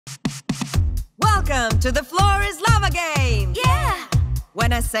Welcome to the floor is lava game! Yeah!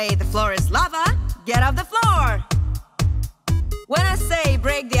 When I say the floor is lava, get off the floor! When I say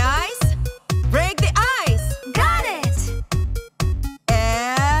break the ice, break the ice! Got it!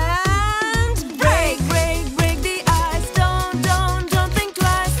 And break, break, break the ice! Don't think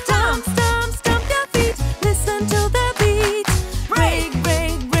twice! Stomp, stomp, stomp your feet! Listen to the beat! Break,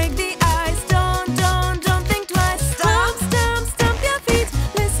 break, break the ice! Don't think twice! Stomp, stomp, stomp your feet!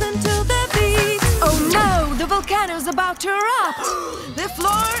 Listen to the beat! Oh no! The volcano's about to erupt! The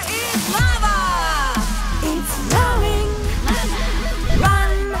floor is lava! It's flowing!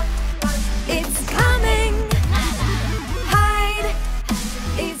 Run! It's coming! Hide!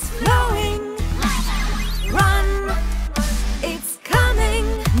 It's flowing! Run! It's coming!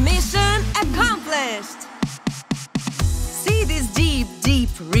 Mission accomplished! See this deep, deep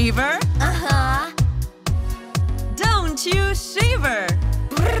river? Uh-huh. Don't you shiver!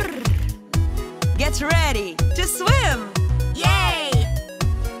 Brrr. Get ready to swim! Yay!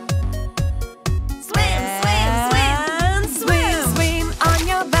 Swim, swim, swim! And swim! Swim on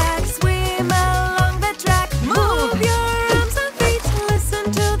your back, swim along the track. Move your arms and feet, listen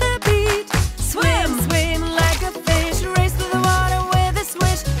to the beat. Swim, swim like a fish, race through the water with a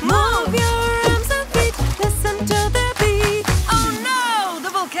swish. Move your arms and feet, listen to the beat. Oh no, the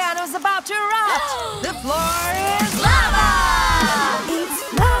volcano's about to erupt. The floor is lava! It's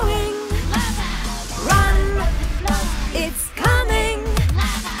flowing. Run! It's coming!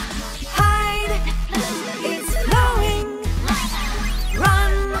 Hide! It's flowing!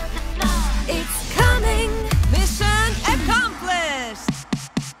 Run! It's coming! Mission accomplished!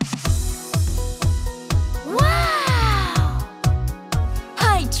 Wow!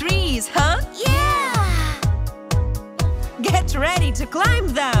 High trees, huh? Yeah! Get ready to climb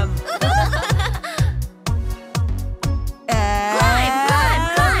them! Climb, climb,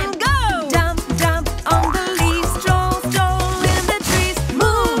 climb! Go! Dump, dump on the leaves, stroll, stroll in the trees.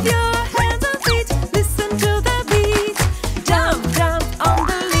 Move your hands and feet, listen to the beat. Dump, dump on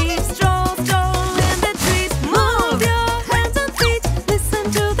the leaves, stroll, stroll in the trees. Move your hands and feet, listen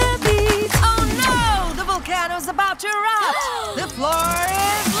to the beat. Oh no, the volcano's about to erupt. The floor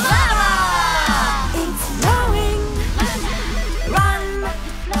is lava. It's flowing. Run.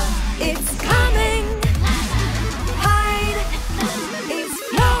 It's coming. Hide. It's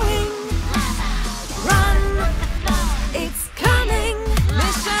flowing. Run. It's coming.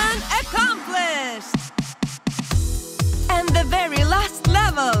 Mission accomplished. And the very last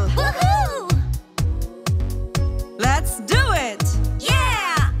level. Woohoo! Let's do it.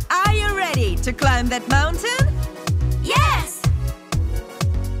 Yeah! Are you ready to climb that mountain?